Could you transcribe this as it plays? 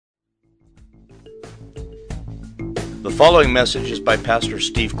The following message is by Pastor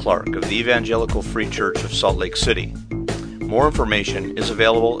Steve Clark of the Evangelical Free Church of Salt Lake City. More information is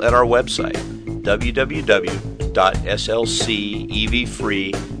available at our website,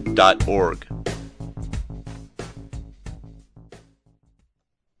 www.slcevfree.org.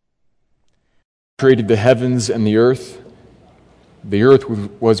 Created the heavens and the earth. The earth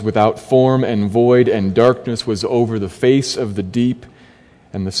was without form and void, and darkness was over the face of the deep.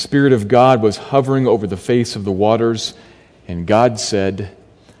 And the Spirit of God was hovering over the face of the waters. And God said,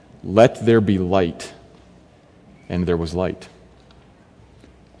 "Let there be light." And there was light.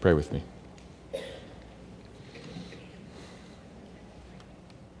 Pray with me.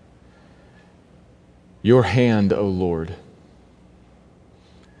 Your hand, O Lord,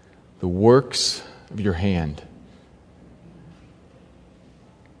 the works of your hand.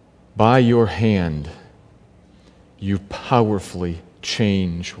 By your hand, you powerfully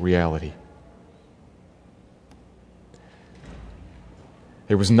change reality.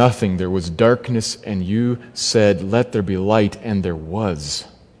 There was nothing, there was darkness, and you said, "Let there be light," and there was.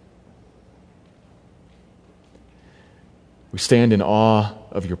 We stand in awe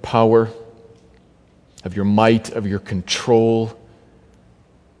of your power, of your might, of your control.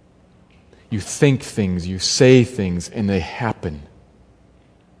 You think things, you say things, and they happen.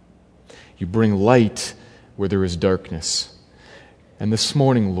 You bring light where there is darkness. And this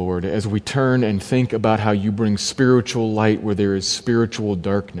morning, Lord, as we turn and think about how you bring spiritual light where there is spiritual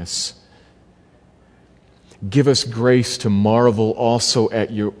darkness, give us grace to marvel also at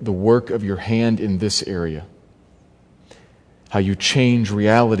the work of your hand in this area. How you change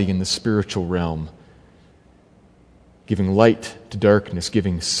reality in the spiritual realm, giving light to darkness,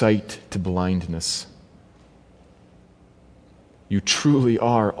 giving sight to blindness. You truly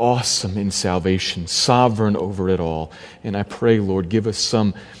are awesome in salvation, sovereign over it all. And I pray, Lord, give us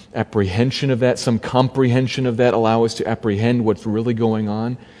some apprehension of that, some comprehension of that. Allow us to apprehend what's really going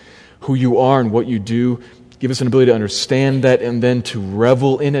on, who you are and what you do. Give us an ability to understand that and then to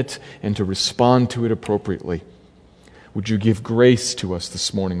revel in it and to respond to it appropriately. Would you give grace to us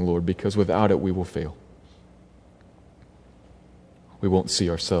this morning, Lord, because without it we will fail. We won't see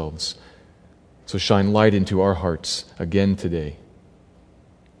ourselves. So shine light into our hearts again today.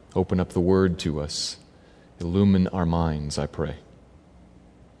 Open up the Word to us. Illumine our minds, I pray.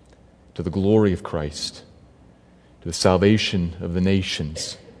 To the glory of Christ, to the salvation of the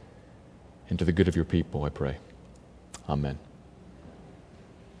nations, and to the good of your people, I pray. Amen.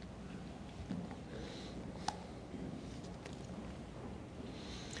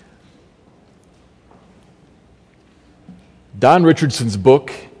 Don Richardson's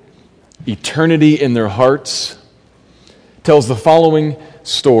book, Eternity in Their Hearts, tells the following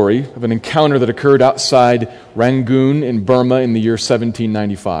story of an encounter that occurred outside Rangoon in Burma in the year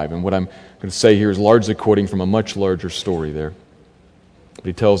 1795. And what I'm going to say here is largely quoting from a much larger story there. But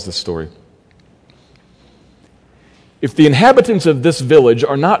he tells this story. "If the inhabitants of this village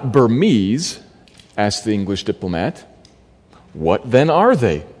are not Burmese," asked the English diplomat, "what then are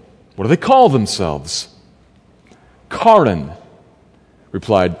they? What do they call themselves?" "Karen,"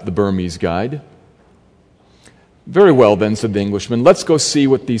 replied the Burmese guide. "Very well then," said the Englishman, "let's go see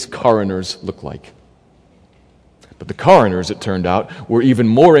what these Kareners look like." But the Kareners, it turned out, were even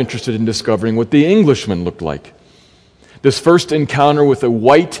more interested in discovering what the Englishman looked like. This first encounter with a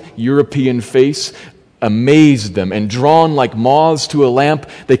white European face amazed them, and drawn like moths to a lamp,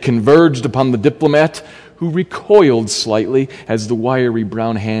 they converged upon the diplomat, who recoiled slightly as the wiry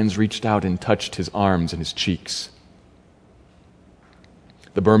brown hands reached out and touched his arms and his cheeks.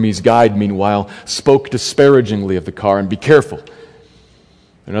 The Burmese guide, meanwhile, spoke disparagingly of the Karen. "Be careful.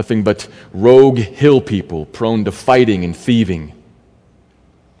 They're nothing but rogue hill people, prone to fighting and thieving."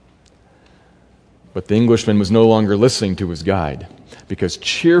 But the Englishman was no longer listening to his guide, because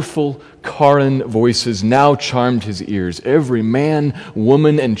cheerful Karen voices now charmed his ears. Every man,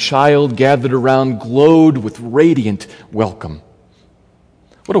 woman, and child gathered around glowed with radiant welcome.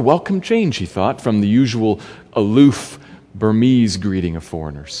 What a welcome change, he thought, from the usual aloof Burmese greeting of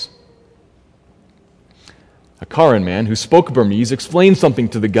foreigners. A Karen man who spoke Burmese explained something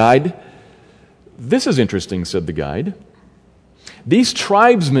to the guide. "This is interesting," said the guide. "These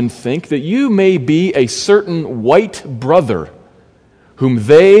tribesmen think that you may be a certain white brother whom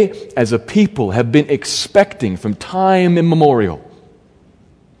they, as a people, have been expecting from time immemorial."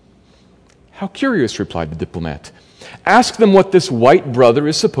 "How curious," replied the diplomat. "Ask them what this white brother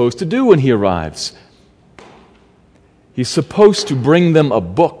is supposed to do when he arrives." "He's supposed to bring them a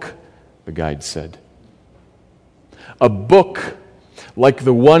book," the guide said. "A book like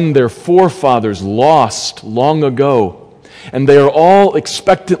the one their forefathers lost long ago. And they are all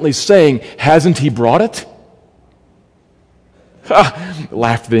expectantly saying, 'Hasn't he brought it?'" "Ha!"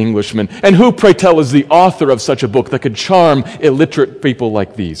 laughed the Englishman. "And who, pray tell, is the author of such a book that could charm illiterate people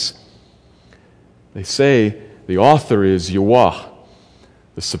like these?" They say the author is Yahweh,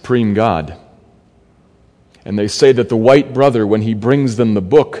 the supreme God. And they say that the white brother, when he brings them the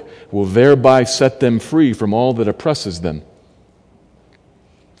book, will thereby set them free from all that oppresses them.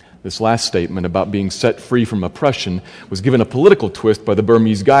 This last statement about being set free from oppression was given a political twist by the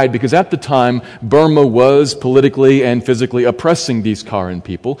Burmese guide, because at the time, Burma was politically and physically oppressing these Karen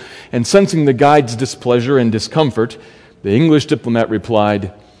people. And sensing the guide's displeasure and discomfort, the English diplomat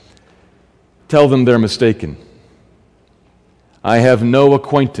replied, "Tell them they're mistaken. I have no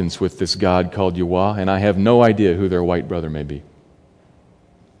acquaintance with this God called Yahweh, and I have no idea who their white brother may be."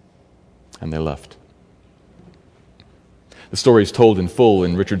 And they left. The story is told in full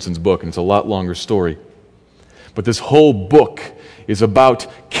in Richardson's book, and it's a lot longer story. But this whole book is about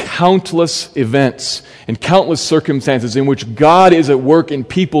countless events and countless circumstances in which God is at work in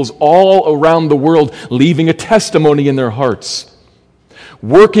peoples all around the world, leaving a testimony in their hearts,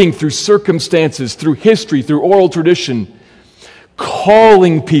 working through circumstances, through history, through oral tradition,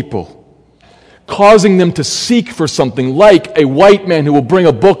 calling people, causing them to seek for something like a white man who will bring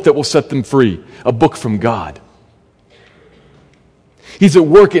a book that will set them free, a book from God. He's at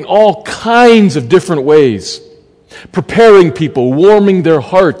work in all kinds of different ways, preparing people, warming their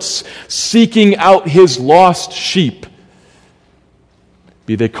hearts, seeking out His lost sheep,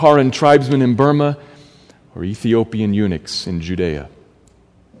 be they Karen tribesmen in Burma or Ethiopian eunuchs in Judea.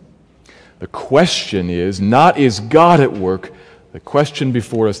 The question is not, is God at work? The question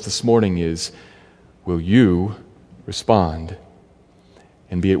before us this morning is, will you respond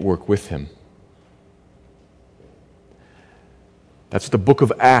and be at work with Him? That's what the book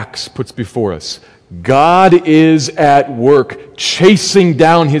of Acts puts before us. God is at work chasing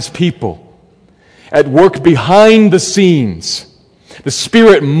down His people, at work behind the scenes, the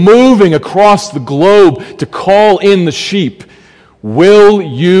Spirit moving across the globe to call in the sheep. Will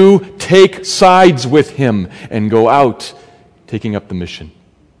you take sides with Him and go out taking up the mission?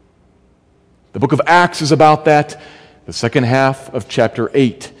 The book of Acts is about that. The second half of chapter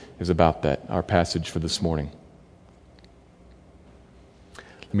 8 is about that, our passage for this morning.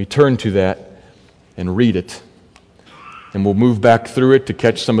 Let me turn to that and read it, and we'll move back through it to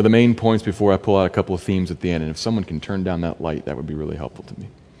catch some of the main points before I pull out a couple of themes at the end. And if someone can turn down that light, that would be really helpful to me.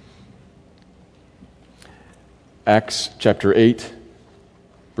 Acts chapter 8,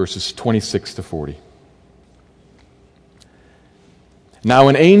 verses 26 to 40. Now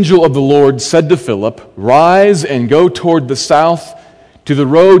an angel of the Lord said to Philip, "Rise and go toward the south to the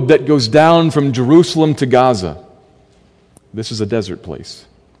road that goes down from Jerusalem to Gaza." This is a desert place.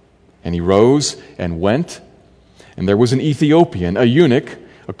 And he rose and went, and there was an Ethiopian, a eunuch,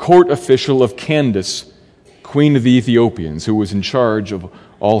 a court official of Candace, queen of the Ethiopians, who was in charge of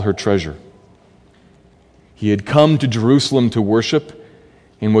all her treasure. He had come to Jerusalem to worship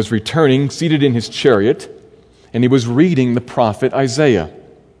and was returning, seated in his chariot, and he was reading the prophet Isaiah.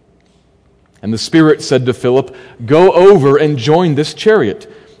 And the Spirit said to Philip, "Go over and join this chariot."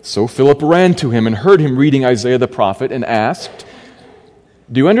 So Philip ran to him and heard him reading Isaiah the prophet and asked,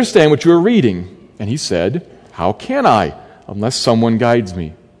 "Do you understand what you are reading?" And he said, "How can I, unless someone guides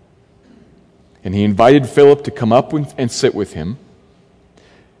me?" And he invited Philip to come up and sit with him.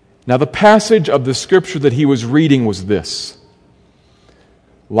 Now the passage of the scripture that he was reading was this: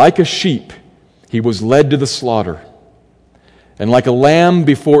 "Like a sheep, he was led to the slaughter, and like a lamb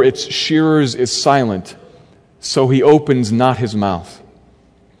before its shearers is silent, so he opens not his mouth.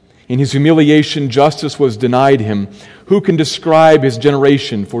 In his humiliation, justice was denied him. Who can describe his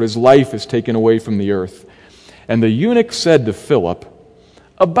generation? For his life is taken away from the earth." And the eunuch said to Philip,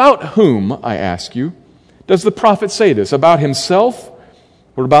 "About whom, I ask you, does the prophet say this? About himself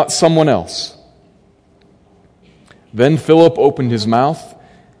or about someone else?" Then Philip opened his mouth,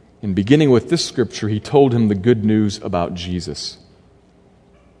 and beginning with this scripture, he told him the good news about Jesus.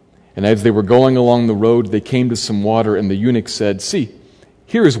 And as they were going along the road, they came to some water, and the eunuch said, "See,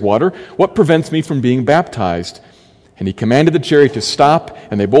 here is water. What prevents me from being baptized?" And he commanded the chariot to stop,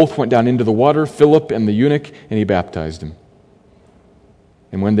 and they both went down into the water, Philip and the eunuch, and he baptized him.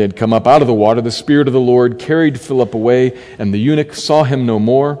 And when they had come up out of the water, the Spirit of the Lord carried Philip away, and the eunuch saw him no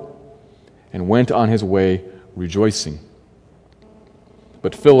more, and went on his way rejoicing.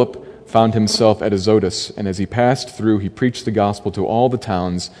 But Philip found himself at Azotus, and as he passed through, he preached the gospel to all the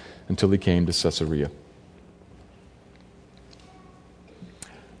towns until he came to Caesarea.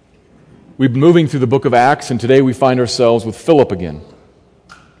 We've been moving through the book of Acts, and today we find ourselves with Philip again.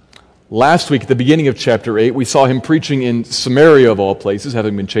 Last week, at the beginning of chapter 8, we saw him preaching in Samaria, of all places,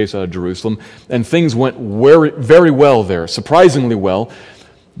 having been chased out of Jerusalem, and things went very well there, surprisingly well.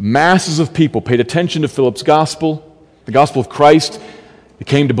 Masses of people paid attention to Philip's gospel, the gospel of Christ. They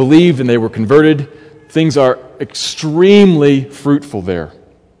came to believe and they were converted. Things are extremely fruitful there,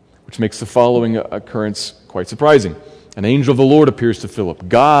 which makes the following occurrence quite surprising. An angel of the Lord appears to Philip.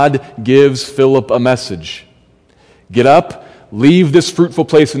 God gives Philip a message. Get up, leave this fruitful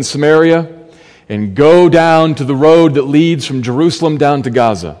place in Samaria, and go down to the road that leads from Jerusalem down to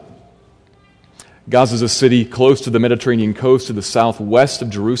Gaza. Gaza is a city close to the Mediterranean coast to the southwest of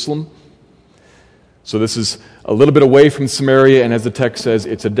Jerusalem. So this is a little bit away from Samaria, and as the text says,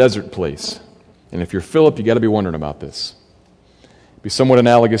 it's a desert place. And if you're Philip, you got to be wondering about this. It'd be somewhat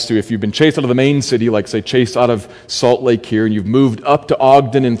analogous to if you've been chased out of the main city, like say chased out of Salt Lake here, and you've moved up to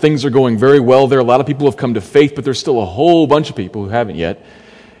Ogden, and things are going very well there. A lot of people have come to faith, but there's still a whole bunch of people who haven't yet.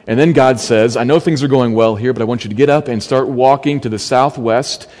 And then God says, I know things are going well here, but I want you to get up and start walking to the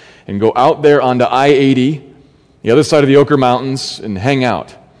southwest and go out there onto I-80, the other side of the Oquirrh Mountains, and hang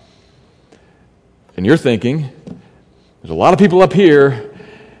out. And you're thinking, there's a lot of people up here,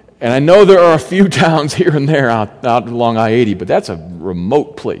 and I know there are a few towns here and there out along I-80, but that's a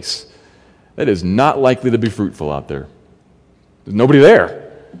remote place. That is not likely to be fruitful out there. There's nobody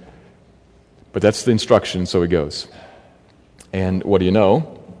there. But that's the instruction, so he goes. And what do you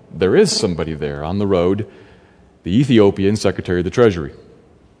know? There is somebody there on the road, the Ethiopian Secretary of the Treasury.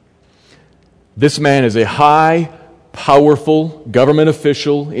 This man is a high, powerful government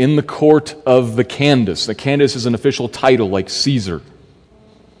official in the court of the Candace. The Candace is an official title like Caesar.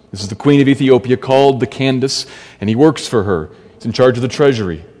 This is the queen of Ethiopia called the Candace, and he works for her. He's in charge of the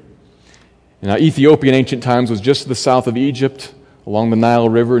treasury. Now, Ethiopia in ancient times was just to the south of Egypt, along the Nile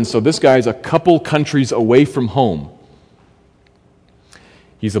River, and so this guy is a couple countries away from home.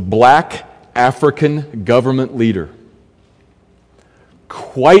 He's a black African government leader.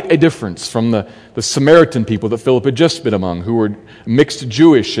 Quite a difference from the Samaritan people that Philip had just been among, who were mixed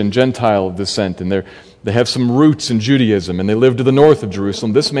Jewish and Gentile descent, and they have some roots in Judaism, and they live to the north of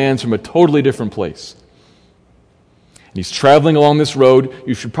Jerusalem. This man's from a totally different place. And he's traveling along this road.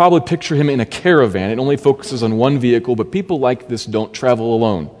 You should probably picture him in a caravan. It only focuses on one vehicle, but people like this don't travel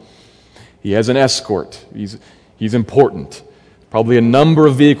alone. He has an escort. He's important. Probably a number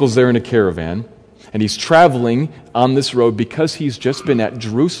of vehicles there in a caravan. And he's traveling on this road because he's just been at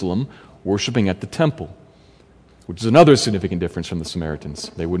Jerusalem worshiping at the temple, which is another significant difference from the Samaritans.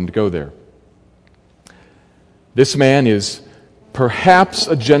 They wouldn't go there. This man is perhaps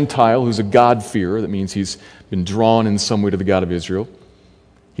a Gentile who's a God-fearer. That means he's been drawn in some way to the God of Israel.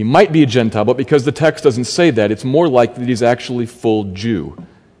 He might be a Gentile, but because the text doesn't say that, it's more likely that he's actually full Jew,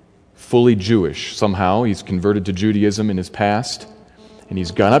 fully Jewish. Somehow he's converted to Judaism in his past, and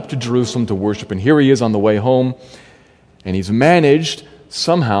he's gone up to Jerusalem to worship, and here he is on the way home, and he's managed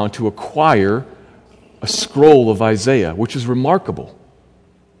somehow to acquire a scroll of Isaiah, which is remarkable,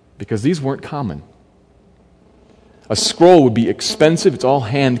 because these weren't common. A scroll would be expensive. It's all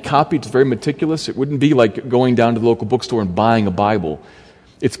hand-copied. It's very meticulous. It wouldn't be like going down to the local bookstore and buying a Bible.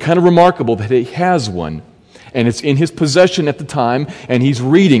 It's kind of remarkable that he has one, and it's in his possession at the time, and he's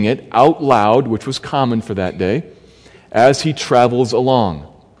reading it out loud, which was common for that day, as he travels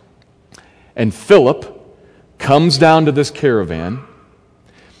along. And Philip comes down to this caravan.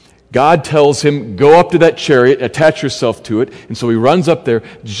 God tells him, go up to that chariot, attach yourself to it. And so he runs up there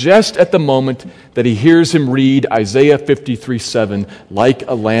just at the moment that he hears him read Isaiah 53:7, like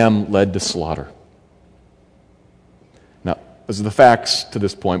a lamb led to slaughter. Now, those are the facts to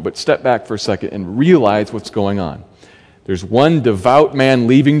this point, but step back for a second and realize what's going on. There's one devout man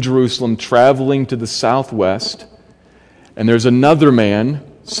leaving Jerusalem, traveling to the southwest, and there's another man,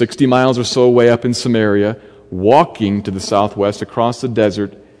 60 miles or so away up in Samaria, walking to the southwest across the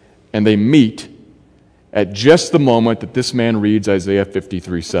desert, and they meet at just the moment that this man reads Isaiah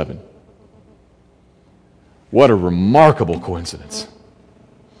 53:7. What a remarkable coincidence.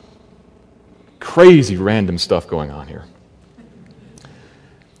 Crazy random stuff going on here.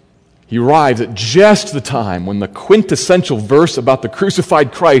 He arrives at just the time when the quintessential verse about the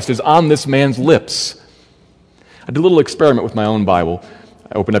crucified Christ is on this man's lips. I did a little experiment with my own Bible.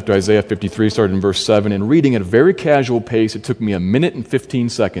 I opened up to Isaiah 53, started in verse 7, and reading at a very casual pace, it took me 1 minute and 15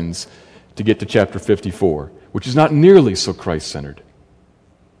 seconds to get to chapter 54, which is not nearly so Christ-centered.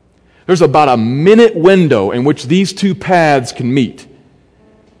 There's about a minute window in which these two paths can meet,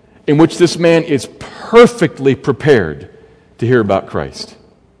 in which this man is perfectly prepared to hear about Christ.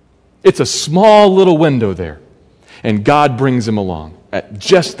 It's a small little window there, and God brings him along at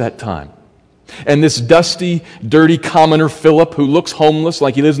just that time. And this dusty, dirty commoner, Philip, who looks homeless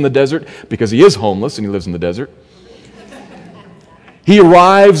like he lives in the desert, because he is homeless and he lives in the desert, he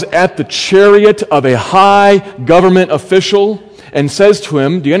arrives at the chariot of a high government official and says to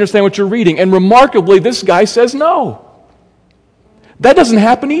him, "Do you understand what you're reading?" And remarkably, this guy says no. That doesn't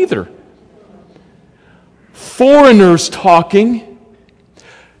happen either. Foreigners talking,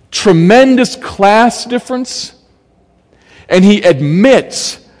 tremendous class difference, and he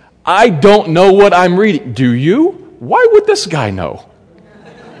admits, "I don't know what I'm reading." Do you? Why would this guy know?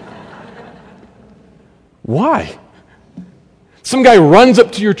 Why? Some guy runs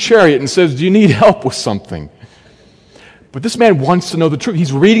up to your chariot and says, "Do you need help with something?" But this man wants to know the truth.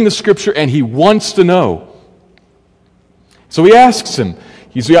 He's reading the scripture and he wants to know. So he asks him.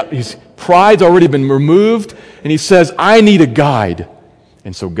 His pride's already been removed, and he says, "I need a guide."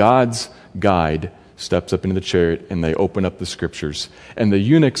 And so God's guide steps up into the chariot, and they open up the scriptures. And the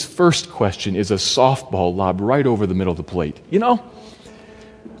eunuch's first question is a softball lobbed right over the middle of the plate. You know,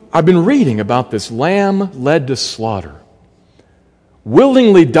 I've been reading about this lamb led to slaughter,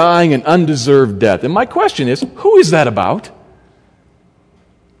 willingly dying an undeserved death. And my question is, who is that about?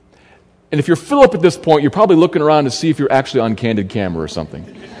 And if you're Philip at this point, you're probably looking around to see if you're actually on candid camera or something.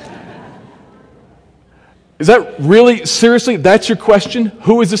 Is that really, seriously, that's your question?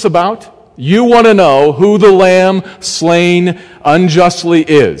 Who is this about? You want to know who the lamb slain unjustly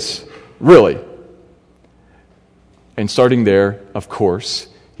is. Really. And starting there, of course,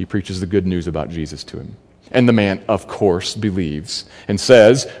 he preaches the good news about Jesus to him. And the man, of course, believes and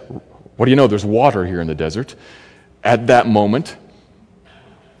says, "What do you know? There's water here in the desert." At that moment,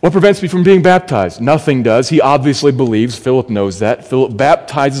 what prevents me from being baptized? Nothing does. He obviously believes. Philip knows that. Philip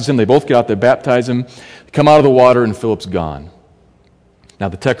baptizes him. They both get out there, baptize him, come out of the water, and Philip's gone. Now,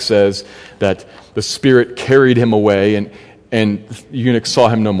 the text says that the Spirit carried him away, and the eunuch saw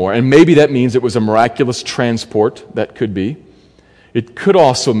him no more. And maybe that means it was a miraculous transport. That could be. It could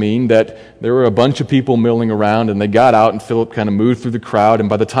also mean that there were a bunch of people milling around, and they got out, and Philip kind of moved through the crowd, and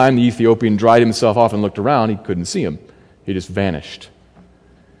by the time the Ethiopian dried himself off and looked around, he couldn't see him. He just vanished.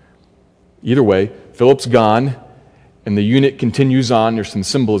 Either way, Philip's gone, and the eunuch continues on. There's some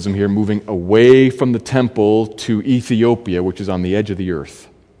symbolism here, moving away from the temple to Ethiopia, which is on the edge of the earth,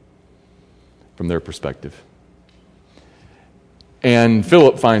 from their perspective. And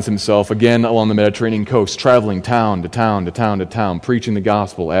Philip finds himself again along the Mediterranean coast, traveling town to town to town to town, preaching the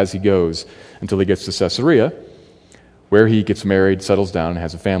gospel as he goes until he gets to Caesarea, where he gets married, settles down, and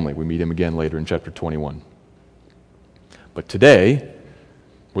has a family. We meet him again later in chapter 21. But today,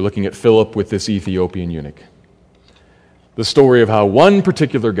 we're looking at Philip with this Ethiopian eunuch. The story of how one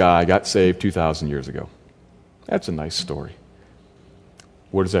particular guy got saved 2,000 years ago. That's a nice story.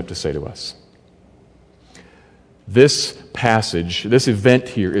 What does that have to say to us? This passage, this event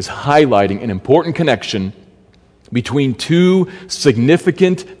here, is highlighting an important connection between two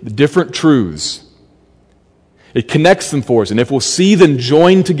significant, different truths. It connects them for us, and if we'll see them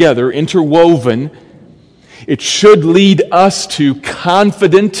joined together, interwoven, it should lead us to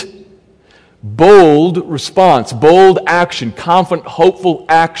confident, bold response, bold action, confident, hopeful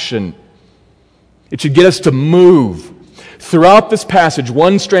action. It should get us to move. Throughout this passage,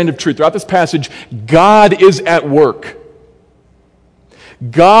 one strand of truth, throughout this passage, God is at work.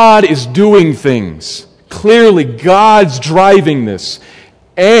 God is doing things. Clearly, God's driving this.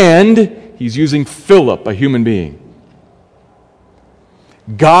 And He's using Philip, a human being.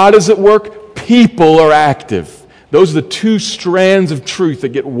 God is at work. People are active. Those are the two strands of truth that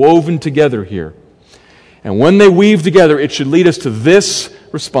get woven together here. And when they weave together, it should lead us to this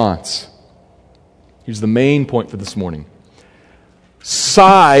response. Here's the main point for this morning.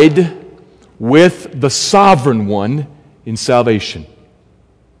 Side with the sovereign one in salvation.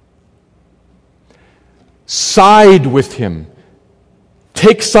 Side with him.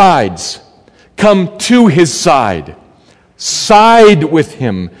 Take sides. Come to his side. Side with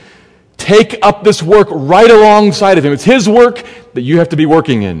him. Take up this work right alongside of him. It's his work that you have to be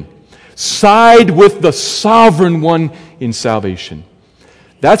working in. Side with the sovereign one in salvation.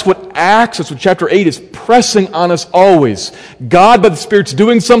 That's what Acts, that's what chapter 8 is pressing on us always. God, by the Spirit's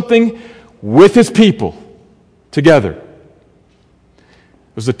doing something with His people together.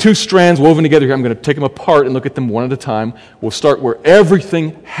 There's the two strands woven together here. I'm going to take them apart and look at them one at a time. We'll start where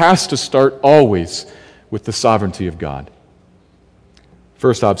everything has to start always, with the sovereignty of God.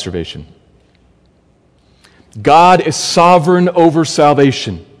 First observation. God is sovereign over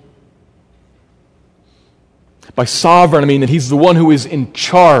salvation. By sovereign, I mean that He's the one who is in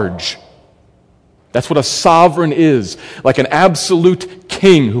charge. That's what a sovereign is, like an absolute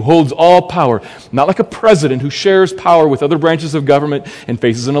king who holds all power, not like a president who shares power with other branches of government and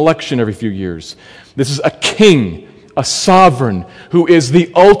faces an election every few years. This is a king, a sovereign, who is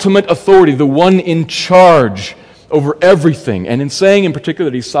the ultimate authority, the one in charge over everything. And in saying in particular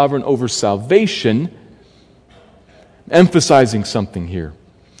that he's sovereign over salvation, emphasizing something here,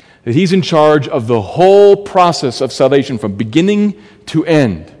 that he's in charge of the whole process of salvation from beginning to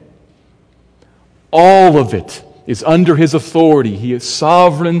end. All of it is under his authority. He is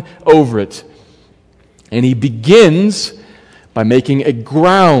sovereign over it. And he begins by making a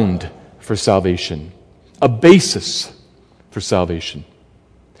ground for salvation, a basis for salvation.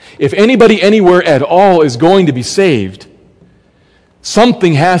 If anybody anywhere at all is going to be saved,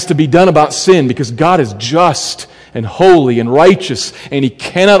 something has to be done about sin because God is just and holy and righteous, and he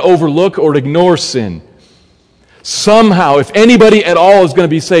cannot overlook or ignore sin. Somehow, if anybody at all is going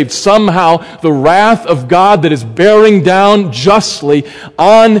to be saved, somehow the wrath of God that is bearing down justly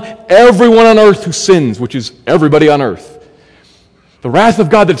on everyone on earth who sins, which is everybody on earth, the wrath of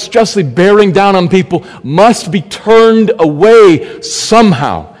God that's justly bearing down on people must be turned away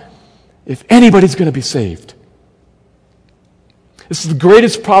somehow if anybody's going to be saved. This is the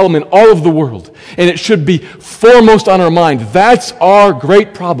greatest problem in all of the world, and it should be foremost on our mind. That's our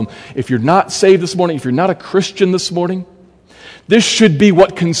great problem. If you're not saved this morning, if you're not a Christian this morning, this should be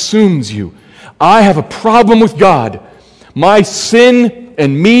what consumes you. I have a problem with God. My sin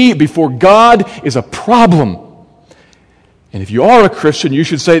and me before God is a problem. And if you are a Christian, you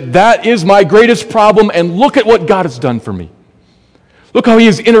should say, that is my greatest problem, and look at what God has done for me. Look how he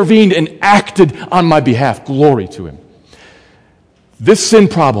has intervened and acted on my behalf. Glory to him. This sin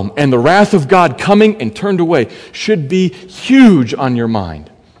problem and the wrath of God coming and turned away should be huge on your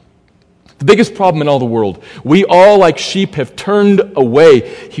mind. The biggest problem in all the world. We all, like sheep, have turned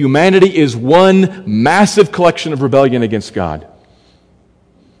away. Humanity is one massive collection of rebellion against God.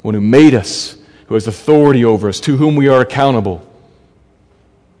 One who made us, who has authority over us, to whom we are accountable.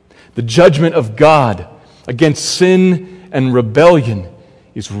 The judgment of God against sin and rebellion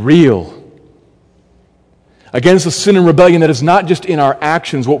is real. Against the sin and rebellion that is not just in our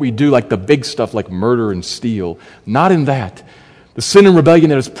actions, what we do, like the big stuff like murder and steal. Not in that. The sin and rebellion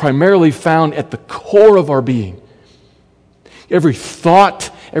that is primarily found at the core of our being. Every thought,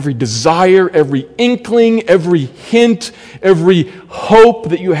 every desire, every inkling, every hint, every hope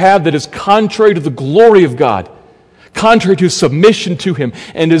that you have that is contrary to the glory of God, contrary to submission to him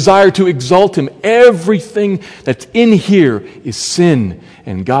and desire to exalt him, everything that's in here is sin,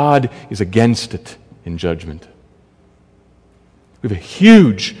 and God is against it in judgment. We have a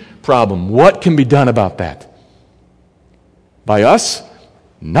huge problem. What can be done about that? By us?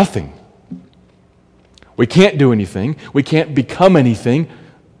 Nothing. We can't do anything. We can't become anything.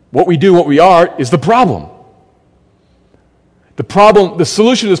 What we do, what we are, is the problem. The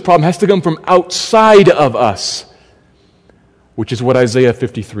solution to this problem has to come from outside of us, which is what Isaiah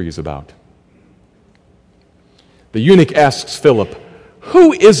 53 is about. The eunuch asks Philip,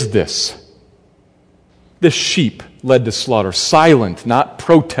 "Who is this? This sheep led to slaughter, silent, not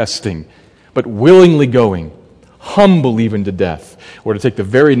protesting, but willingly going, humble even to death." Or to take the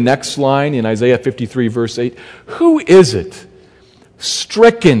very next line in Isaiah 53, verse 8, "Who is it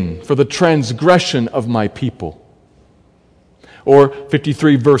stricken for the transgression of my people?" Or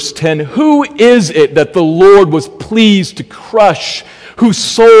 53, verse 10, "Who is it that the Lord was pleased to crush, whose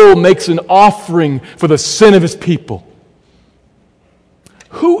soul makes an offering for the sin of his people?"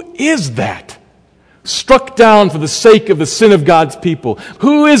 Who is that? Struck down for the sake of the sin of God's people.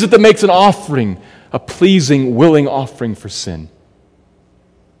 Who is it that makes an offering, a pleasing, willing offering for sin?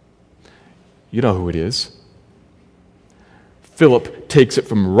 You know who it is. Philip takes it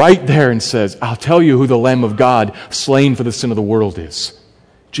from right there and says, "I'll tell you who the Lamb of God slain for the sin of the world is.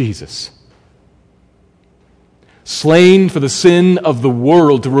 Jesus. Slain for the sin of the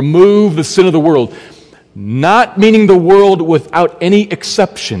world, to remove the sin of the world. Not meaning the world without any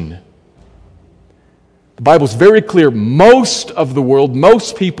exception. The Bible's very clear. Most of the world,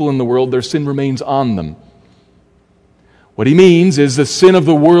 most people in the world, their sin remains on them. What he means is the sin of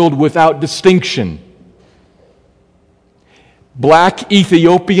the world without distinction. Black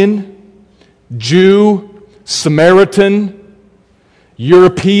Ethiopian, Jew, Samaritan,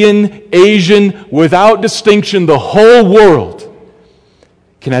 European, Asian, without distinction, the whole world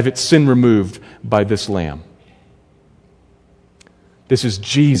can have its sin removed by this Lamb. This is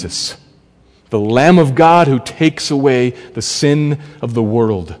Jesus, the Lamb of God who takes away the sin of the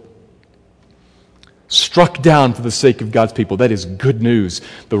world. Struck down for the sake of God's people. That is good news.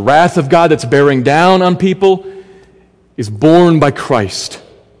 The wrath of God that's bearing down on people is borne by Christ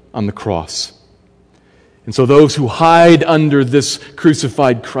on the cross. And so those who hide under this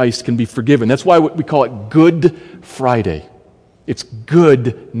crucified Christ can be forgiven. That's why we call it Good Friday. It's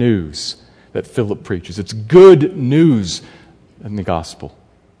good news that Philip preaches. It's good news in the gospel.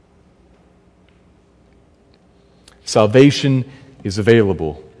 Salvation is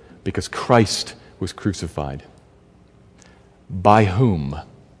available because Christ was crucified. By whom?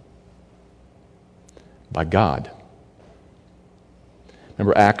 By God.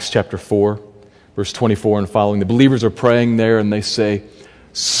 Remember Acts chapter 4, verse 24 and following. The believers are praying there and they say,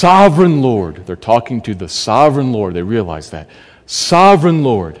 Sovereign Lord. They're talking to the sovereign Lord. They realize that. Sovereign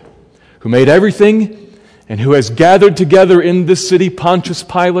Lord, who made everything and who has gathered together in this city Pontius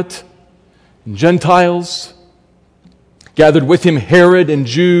Pilate and Gentiles, gathered with him Herod and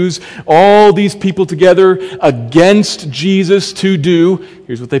Jews, all these people together against Jesus to do,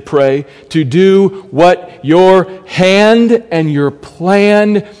 here's what they pray, to do what your hand and your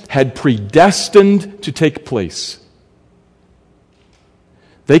plan had predestined to take place.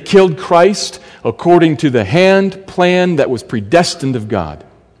 They killed Christ according to the hand plan that was predestined of God.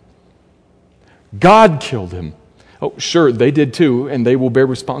 God killed him. Oh, sure, they did too, and they will bear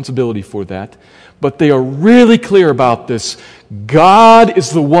responsibility for that. But they are really clear about this. God is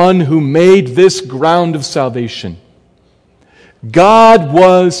the one who made this ground of salvation. God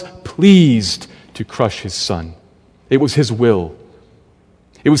was pleased to crush his Son. It was his will.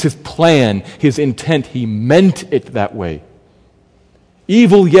 It was his plan, his intent. He meant it that way.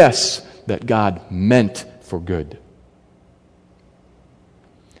 Evil, yes, that God meant for good.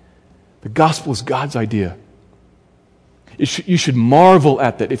 The gospel is God's idea. You should marvel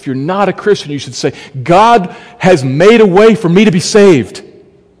at that. If you're not a Christian, you should say, God has made a way for me to be saved.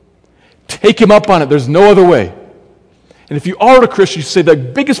 Take him up on it. There's no other way. And if you are a Christian, you say, the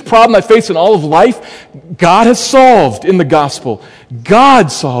biggest problem I face in all of life, God has solved in the gospel.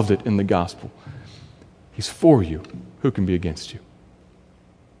 God solved it in the gospel. He's for you. Who can be against you?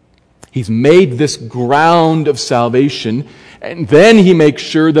 He's made this ground of salvation, and then he makes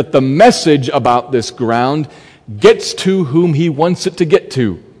sure that the message about this ground gets to whom he wants it to get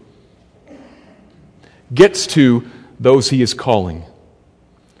to. Gets to those he is calling.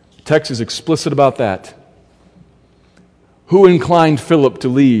 The text is explicit about that. Who inclined Philip to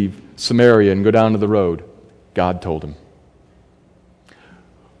leave Samaria and go down to the road? God told him.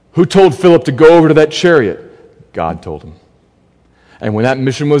 Who told Philip to go over to that chariot? God told him. And when that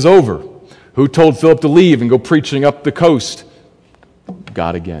mission was over, who told Philip to leave and go preaching up the coast?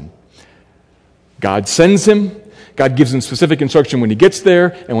 God again. God sends him. God gives him specific instruction when he gets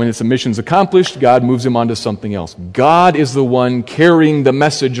there, and when his mission's accomplished, God moves him on to something else. God is the one carrying the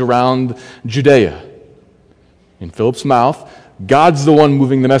message around Judea. In Philip's mouth, God's the one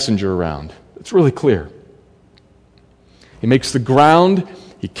moving the messenger around. It's really clear. He makes the ground,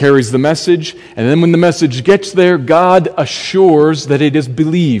 he carries the message, and then when the message gets there, God assures that it is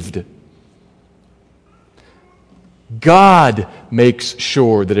believed. God makes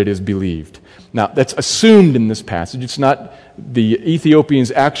sure that it is believed. Now, that's assumed in this passage. It's not, the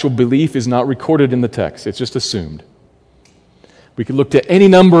Ethiopian's actual belief is not recorded in the text. It's just assumed. We could look to any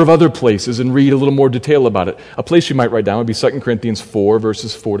number of other places and read a little more detail about it. A place you might write down would be 2 Corinthians 4,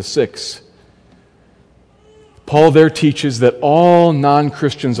 verses 4 to 6. Paul there teaches that all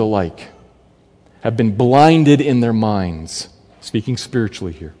non-Christians alike have been blinded in their minds, speaking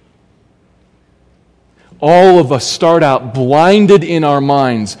spiritually here. All of us start out blinded in our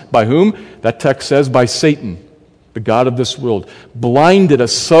minds. By whom? That text says by Satan, the god of this world. Blinded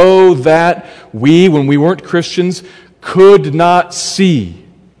us so that we, when we weren't Christians, could not see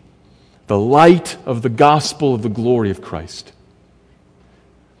the light of the gospel of the glory of Christ.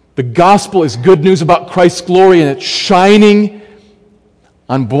 The gospel is good news about Christ's glory, and it's shining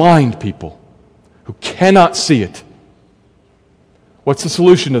on blind people who cannot see it. What's the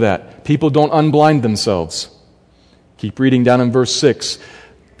solution to that? People don't unblind themselves. Keep reading down in verse 6.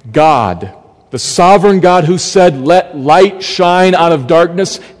 God, the sovereign God who said, "Let light shine out of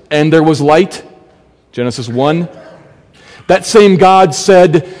darkness," and there was light. Genesis 1. That same God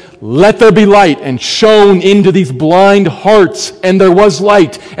said, "Let there be light," and shone into these blind hearts, and there was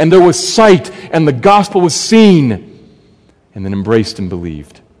light, and there was sight, and the gospel was seen, and then embraced and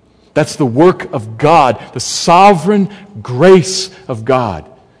believed. That's the work of God, the sovereign grace of God,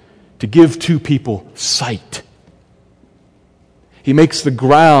 to give to people sight. He makes the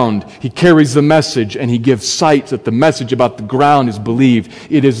ground, he carries the message, and he gives sight that the message about the ground is believed.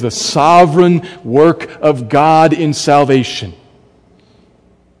 It is the sovereign work of God in salvation.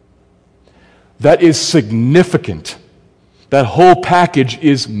 That is significant. That whole package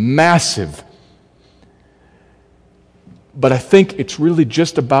is massive. But I think it's really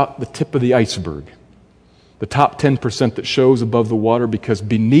just about the tip of the iceberg. the top 10% that shows above the water, because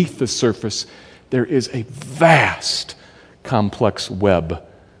beneath the surface there is a vast, complex web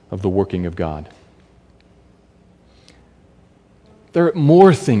of the working of God. There are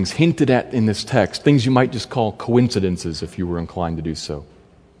more things hinted at in this text, things you might just call coincidences if you were inclined to do so.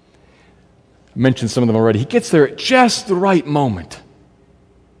 I mentioned some of them already. He gets there at just the right moment.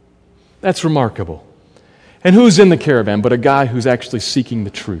 That's remarkable. And who's in the caravan but a guy who's actually seeking the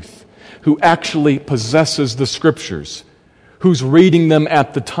truth, who actually possesses the Scriptures, who's reading them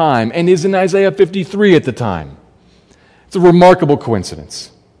at the time, and is in Isaiah 53 at the time. It's a remarkable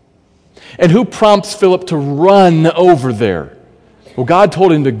coincidence. And who prompts Philip to run over there? Well, God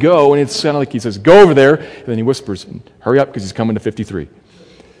told him to go, and it's kind of like he says, go over there, and then he whispers, hurry up because he's coming to 53.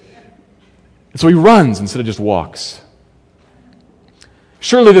 And so he runs instead of just walks.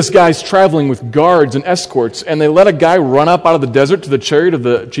 Surely this guy's traveling with guards and escorts, and they let a guy run up out of the desert to the chariot of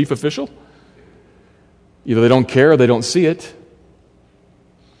the chief official? Either they don't care or they don't see it.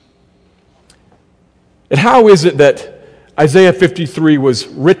 And how is it that Isaiah 53 was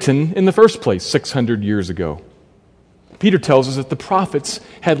written in the first place 600 years ago? Peter tells us that the prophets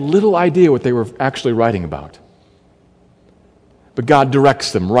had little idea what they were actually writing about. But God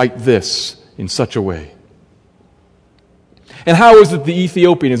directs them, write this in such a way. And how is it the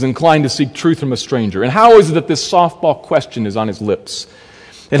Ethiopian is inclined to seek truth from a stranger? And how is it that this softball question is on his lips?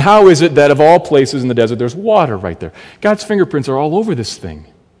 And how is it that of all places in the desert there's water right there? God's fingerprints are all over this thing.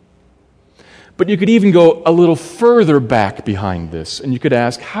 But you could even go a little further back behind this, and you could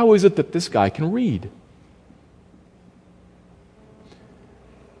ask, how is it that this guy can read?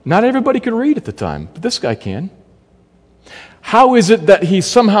 Not everybody could read at the time, but this guy can. How is it that he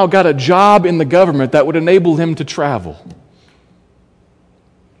somehow got a job in the government that would enable him to travel?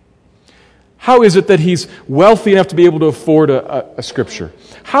 How is it that he's wealthy enough to be able to afford a scripture?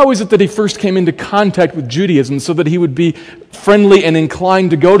 How is it that he first came into contact with Judaism so that he would be friendly and inclined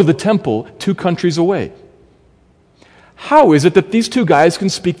to go to the temple 2 countries away? How is it that these two guys can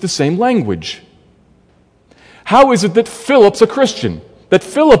speak the same language? How is it that Philip's a Christian? That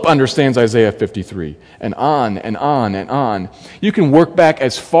Philip understands Isaiah 53, and on and on and on. You can work back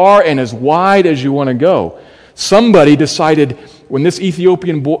as far and as wide as you want to go. Somebody decided, when this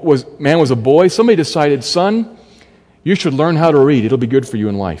Ethiopian man was a boy, somebody decided, son, you should learn how to read. It'll be good for you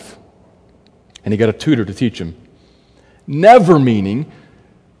in life. And he got a tutor to teach him. Never meaning,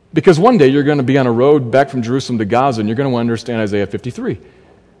 because one day you're going to be on a road back from Jerusalem to Gaza, and you're going to understand Isaiah 53.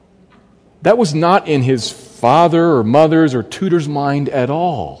 That was not in his father or mother's or tutor's mind at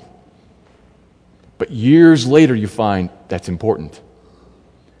all. But years later you find that's important.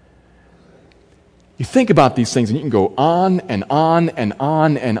 You think about these things and you can go on and on and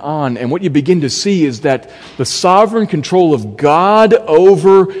on and on, and what you begin to see is that the sovereign control of God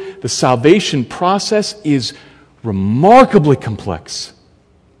over the salvation process is remarkably complex.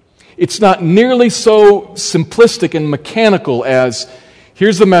 It's not nearly so simplistic and mechanical as,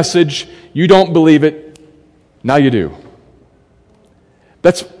 here's the message, you don't believe it, now you do.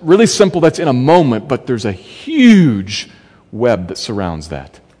 That's really simple, that's in a moment, but there's a huge web that surrounds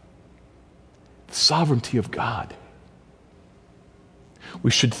that. The sovereignty of God.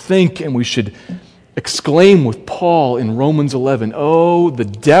 We should think and we should exclaim with Paul in Romans 11, oh, the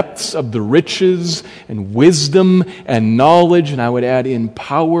depths of the riches and wisdom and knowledge, and I would add in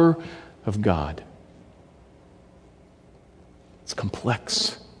power of God. It's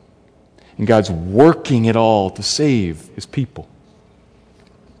complex. And God's working it all to save His people.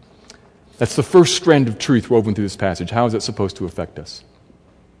 That's the first strand of truth woven through this passage. How is it supposed to affect us?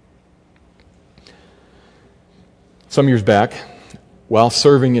 Some years back, while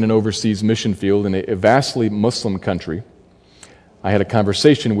serving in an overseas mission field in a vastly Muslim country, I had a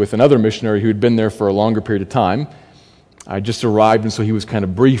conversation with another missionary who had been there for a longer period of time. I just arrived, and so he was kind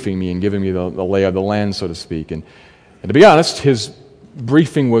of briefing me and giving me the lay of the land, so to speak. And to be honest, his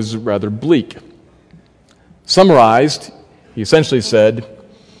briefing was rather bleak. Summarized, he essentially said,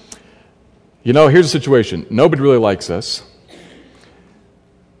 here's the situation. Nobody really likes us.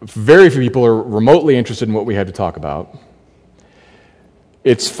 Very few people are remotely interested in what we had to talk about.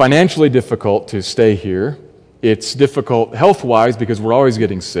 It's financially difficult to stay here. It's difficult health-wise because we're always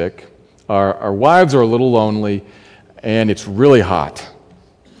getting sick. Our wives are a little lonely, and it's really hot.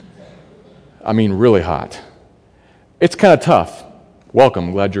 I mean, really hot. It's kind of tough.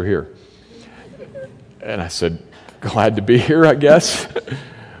 Welcome, glad you're here. And I said, glad to be here, I guess.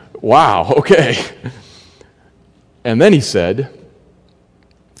 Wow, okay. And then he said,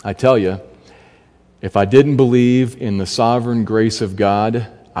 I tell you, if I didn't believe in the sovereign grace of God,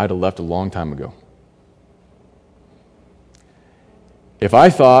 I'd have left a long time ago. If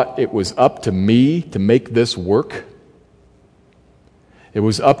I thought it was up to me to make this work, it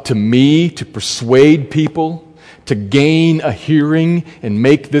was up to me to persuade people, to gain a hearing and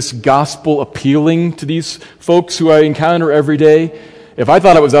make this gospel appealing to these folks who I encounter every day, if I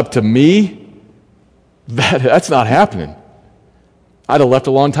thought it was up to me, that's not happening. I'd have left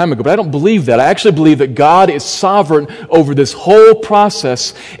a long time ago, but I don't believe that. I actually believe that God is sovereign over this whole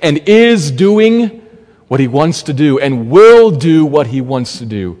process and is doing what He wants to do and will do what He wants to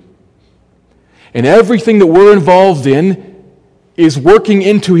do. And everything that we're involved in is working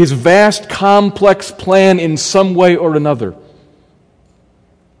into His vast, complex plan in some way or another.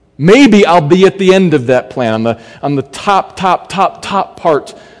 Maybe I'll be at the end of that plan, on the top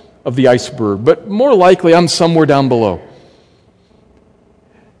part of the iceberg, but more likely I'm somewhere down below.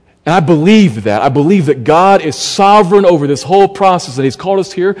 And I believe that. I believe that God is sovereign over this whole process, that He's called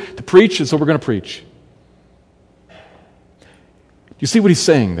us here to preach, and so we're going to preach. You see what He's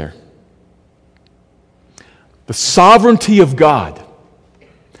saying there? The sovereignty of God,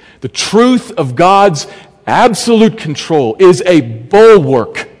 the truth of God's absolute control is a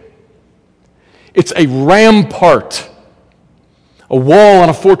bulwark. It's a rampart, a wall on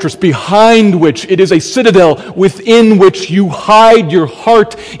a fortress behind which it is a citadel within which you hide your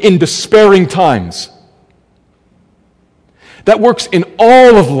heart in despairing times. That works in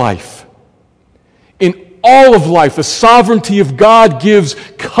all of life. In all of life, the sovereignty of God gives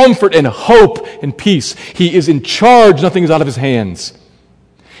comfort and hope and peace. He is in charge, nothing is out of His hands.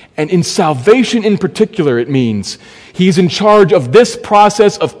 And in salvation in particular, it means He's in charge of this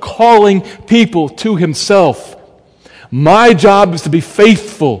process of calling people to Himself. My job is to be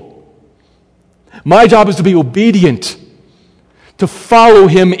faithful. My job is to be obedient, to follow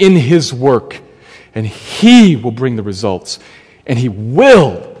Him in His work. And He will bring the results. And He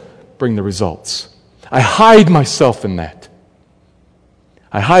will bring the results. I hide myself in that.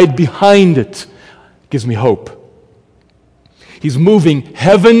 I hide behind it. It gives me hope. He's moving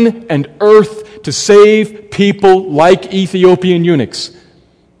heaven and earth to save people like Ethiopian eunuchs.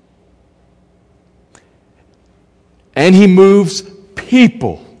 And He moves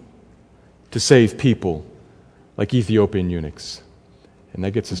people to save people like Ethiopian eunuchs. And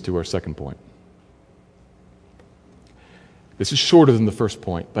that gets us to our second point. This is shorter than the first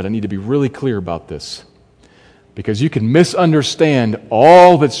point, but I need to be really clear about this. Because you can misunderstand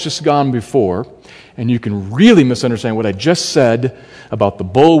all that's just gone before, and you can really misunderstand what I just said about the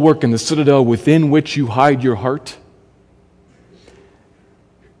bulwark and the citadel within which you hide your heart.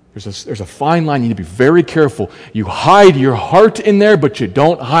 There's a fine line. You need to be very careful. You hide your heart in there, but you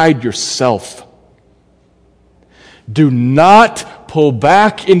don't hide yourself. Do not pull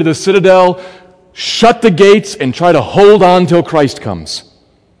back into the citadel, shut the gates, and try to hold on till Christ comes.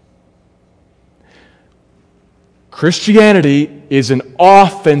 Christianity is an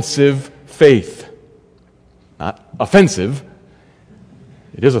offensive faith. Not offensive.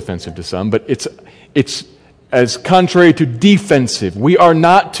 It is offensive to some, but it's as contrary to defensive. We are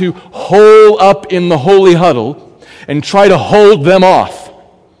not to hole up in the holy huddle and try to hold them off.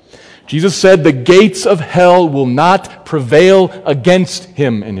 Jesus said the gates of hell will not prevail against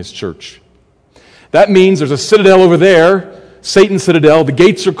Him and His church. That means there's a citadel over there, Satan's citadel. The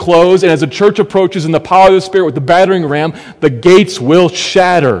gates are closed, and as the church approaches in the power of the Spirit with the battering ram, the gates will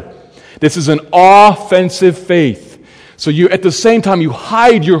shatter. This is an offensive faith. So you, at the same time, you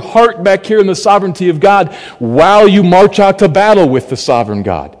hide your heart back here in the sovereignty of God while you march out to battle with the sovereign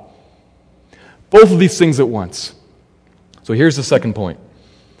God. Both of these things at once. So here's the second point.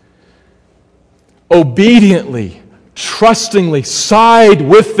 Obediently, trustingly side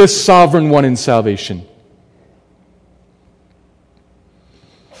with this sovereign one in salvation.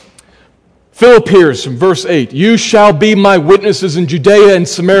 Philip hears from verse 8, "You shall be my witnesses in Judea and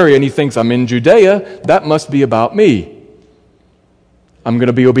Samaria." And he thinks, I'm in Judea, that must be about me. I'm going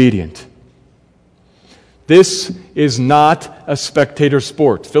to be obedient. This is not a spectator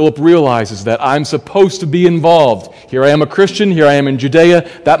sport. Philip realizes that I'm supposed to be involved. Here I am a Christian, here I am in Judea,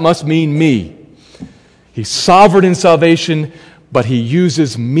 that must mean me. He's sovereign in salvation, but he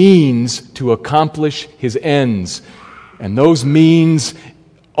uses means to accomplish his ends. And those means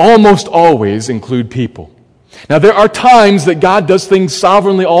almost always include people. Now, there are times that God does things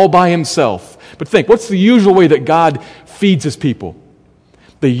sovereignly all by Himself. But think, what's the usual way that God feeds His people?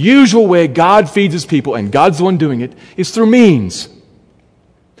 The usual way God feeds His people, and God's the one doing it, is through means.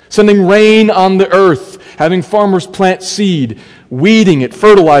 Sending rain on the earth, having farmers plant seed, weeding it,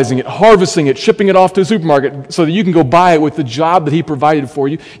 fertilizing it, harvesting it, shipping it off to a supermarket so that you can go buy it with the job that He provided for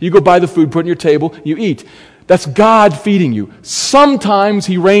you. You go buy the food, put it on your table, you eat. That's God feeding you. Sometimes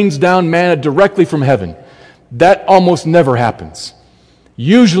He rains down manna directly from heaven. That almost never happens.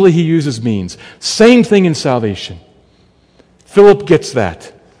 Usually he uses means. Same thing in salvation. Philip gets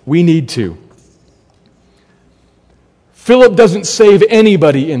that. We need to. Philip doesn't save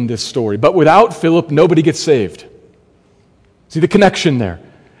anybody in this story, but without Philip, nobody gets saved. See the connection there?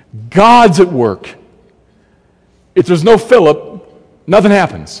 God's at work. If there's no Philip, nothing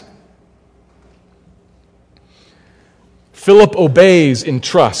happens. Philip obeys in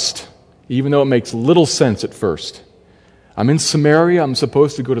trust, even though it makes little sense at first. I'm in Samaria, I'm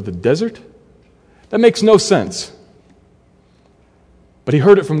supposed to go to the desert? That makes no sense. But he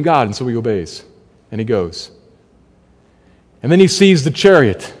heard it from God, and so he obeys, and he goes. And then he sees the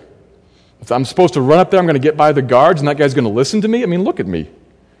chariot. I'm supposed to run up there, I'm going to get by the guards, and that guy's going to listen to me? I mean, look at me.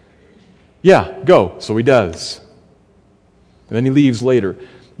 Yeah, go. So he does. And then he leaves later.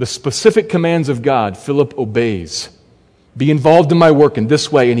 The specific commands of God, Philip obeys. Be involved in my work in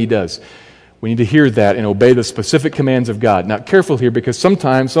this way, and he does. We need to hear that and obey the specific commands of God. Now, careful here, because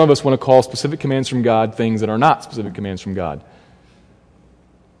sometimes some of us want to call specific commands from God things that are not specific commands from God.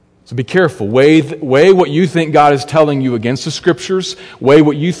 So be careful. Weigh what you think God is telling you against the Scriptures. Weigh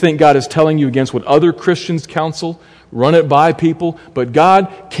what you think God is telling you against what other Christians counsel. Run it by people. But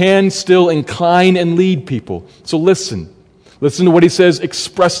God can still incline and lead people. So listen. Listen to what He says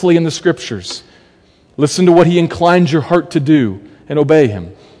expressly in the Scriptures. Listen to what He inclines your heart to do and obey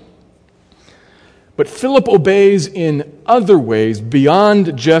Him. But Philip obeys in other ways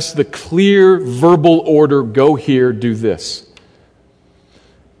beyond just the clear verbal order, go here, do this.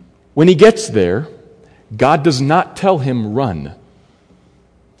 When he gets there, God does not tell him run.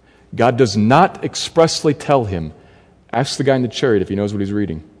 God does not expressly tell him, ask the guy in the chariot if he knows what he's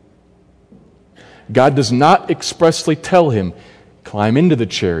reading. God does not expressly tell him, climb into the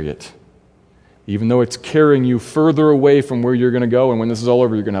chariot, even though it's carrying you further away from where you're going to go, and when this is all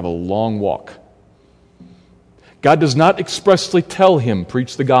over, you're going to have a long walk. God does not expressly tell him,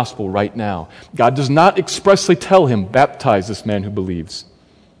 preach the gospel right now. God does not expressly tell him, baptize this man who believes.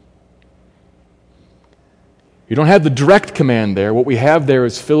 You don't have the direct command there. What we have there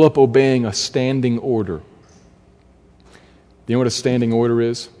is Philip obeying a standing order. Do you know what a standing order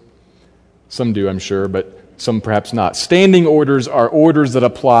is? Some do, I'm sure, but some perhaps not. Standing orders are orders that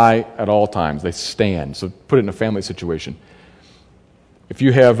apply at all times. They stand. So put it in a family situation. If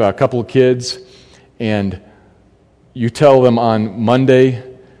you have a couple of kids and you tell them on Monday,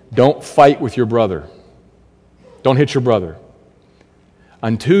 don't fight with your brother. Don't hit your brother.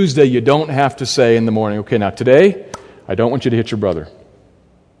 On Tuesday, you don't have to say in the morning, okay, now today, I don't want you to hit your brother.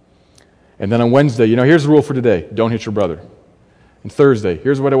 And then on Wednesday, here's the rule for today. Don't hit your brother. And Thursday,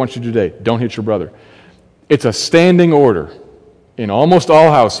 here's what I want you to do today. Don't hit your brother. It's a standing order in almost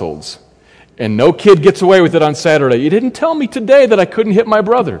all households. And no kid gets away with it on Saturday. You didn't tell me today that I couldn't hit my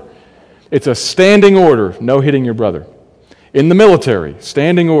brother. It's a standing order, no hitting your brother. In the military,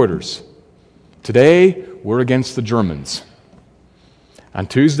 standing orders. Today, we're against the Germans. On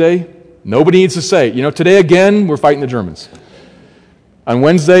Tuesday, nobody needs to say, today again, we're fighting the Germans. On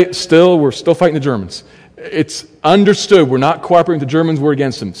Wednesday, we're still fighting the Germans. It's understood we're not cooperating with the Germans, we're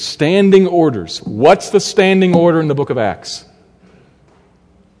against them. Standing orders. What's the standing order in the book of Acts?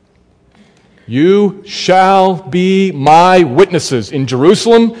 You shall be my witnesses in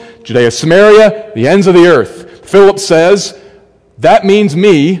Jerusalem, Judea, Samaria, the ends of the earth. Philip says, that means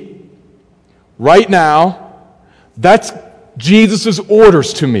me, right now. That's Jesus'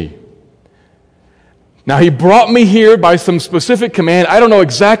 orders to me. Now, he brought me here by some specific command. I don't know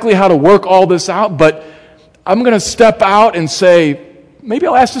exactly how to work all this out, but I'm going to step out and say, maybe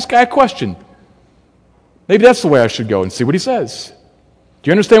I'll ask this guy a question. Maybe that's the way I should go and see what he says. Do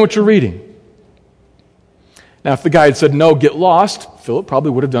you understand what you're reading? Now, if the guy had said, no, get lost, Philip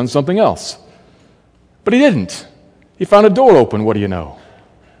probably would have done something else. But he didn't. He found a door open, what do you know?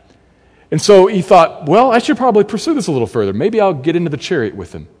 And so he thought, well, I should probably pursue this a little further. Maybe I'll get into the chariot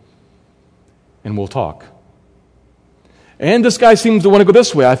with him, and we'll talk. And this guy seems to want to go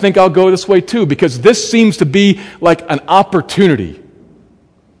this way. I think I'll go this way too, because this seems to be like an opportunity.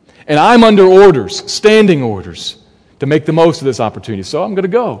 And I'm under orders, standing orders, to make the most of this opportunity. So I'm going to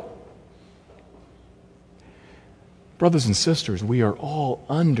go. Brothers and sisters, we are all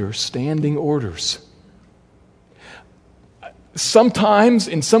under standing orders. Sometimes,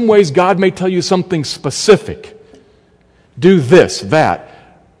 in some ways, God may tell you something specific. Do this,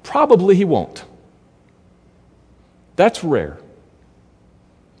 that. Probably He won't. That's rare.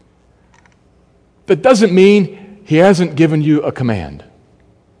 That doesn't mean He hasn't given you a command.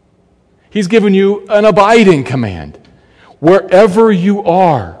 He's given you an abiding command. Wherever you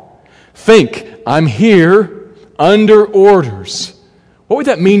are, think, I'm here under orders. What would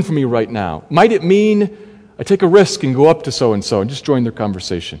that mean for me right now? Might it mean I take a risk and go up to so-and-so and just join their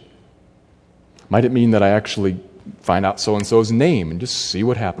conversation? Might it mean that I actually find out so-and-so's name and just see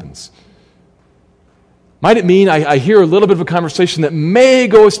what happens? Might it mean I hear a little bit of a conversation that may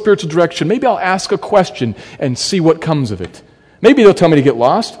go a spiritual direction? Maybe I'll ask a question and see what comes of it. Maybe they'll tell me to get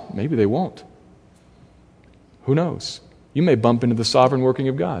lost. Maybe they won't. Who knows? You may bump into the sovereign working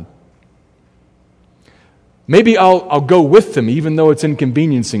of God. Maybe I'll go with them even though it's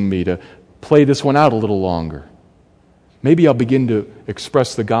inconveniencing me to play this one out a little longer. Maybe I'll begin to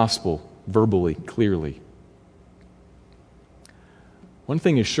express the gospel verbally, clearly. One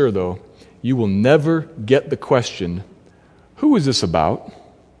thing is sure, though, you will never get the question, who is this about?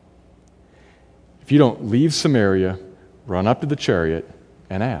 If you don't leave Samaria, run up to the chariot,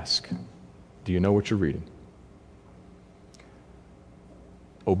 and ask, do you know what you're reading?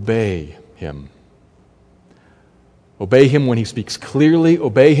 Obey him. Obey him when he speaks clearly.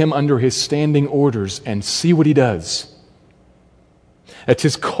 Obey him under his standing orders and see what he does. That's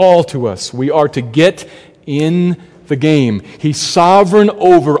his call to us. We are to get in the game. He's sovereign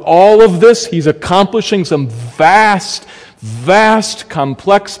over all of this. He's accomplishing some vast,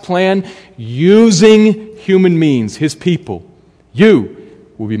 complex plan using human means, his people. You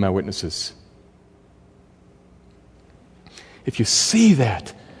will be my witnesses. If you see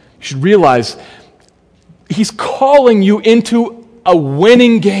that, you should realize he's calling you into a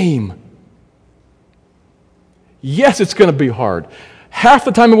winning game. Yes, it's going to be hard. Half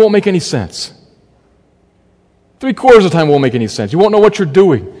the time it won't make any sense. 3/4 of the time it won't make any sense. You won't know what you're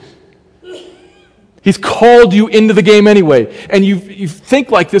doing. He's called you into the game anyway. And you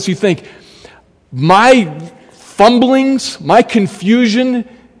think like this, you think, my fumblings, my confusion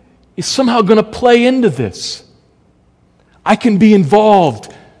is somehow going to play into this. I can be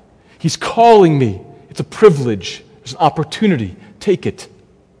involved. He's calling me. It's a privilege. It's an opportunity. Take it.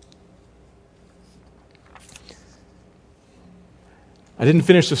 I didn't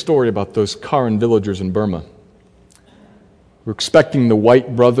finish the story about those Karen villagers in Burma. We're expecting the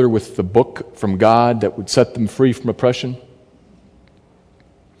white brother with the book from God that would set them free from oppression.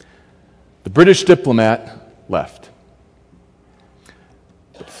 The British diplomat left.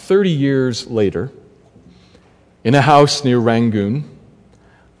 But 30 years later, in a house near Rangoon,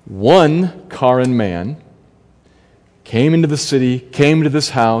 one Karen man came into the city, came to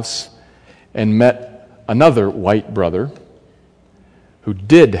this house, and met another white brother who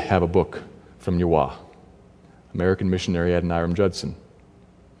did have a book from Yahweh, American missionary Adoniram Judson.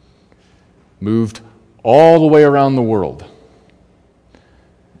 Moved all the way around the world.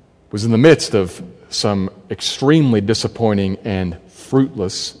 Was in the midst of some extremely disappointing and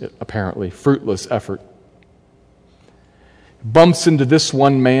fruitless effort. Bumps into this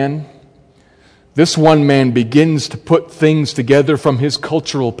one man. This one man begins to put things together from his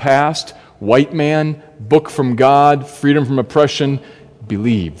cultural past. White man, book from God, freedom from oppression,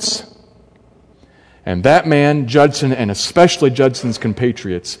 believes. And that man, Judson, and especially Judson's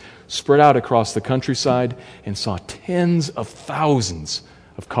compatriots, spread out across the countryside and saw tens of thousands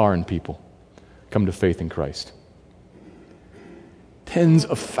of Karen people come to faith in Christ. Tens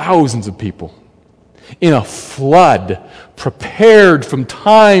of thousands of people in a flood, prepared from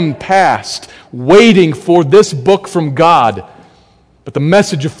time past, waiting for this book from God, but the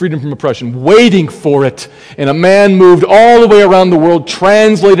message of freedom from oppression, waiting for it. And a man moved all the way around the world,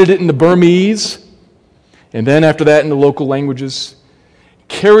 translated it into Burmese, and then after that into local languages,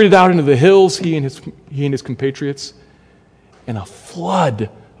 carried it out into the hills, he and his compatriots, and a flood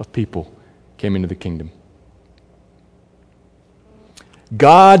of people came into the kingdom.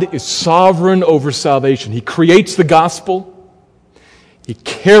 God is sovereign over salvation. He creates the gospel. He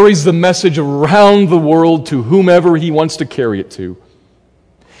carries the message around the world to whomever he wants to carry it to.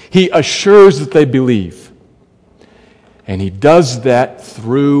 He assures that they believe. And he does that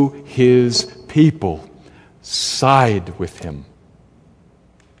through his people. Side with him.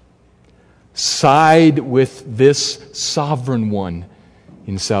 Side with this sovereign one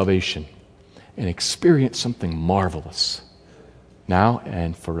in salvation and experience something marvelous now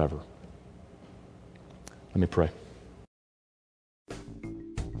and forever. Let me pray.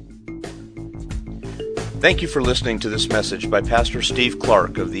 Thank you for listening to this message by Pastor Steve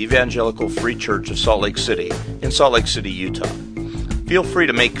Clark of the Evangelical Free Church of Salt Lake City in Salt Lake City, Utah. Feel free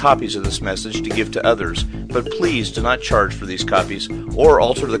to make copies of this message to give to others, but please do not charge for these copies or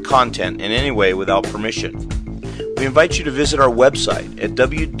alter the content in any way without permission. We invite you to visit our website at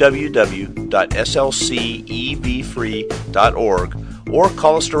www.slcevfree.org or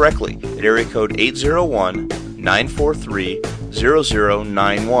call us directly at area code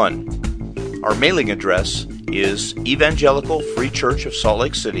 801-943-0091. Our mailing address is Evangelical Free Church of Salt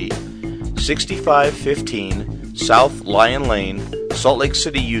Lake City, 6515 South Lion Lane, Salt Lake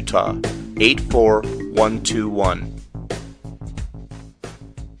City, Utah, 84121.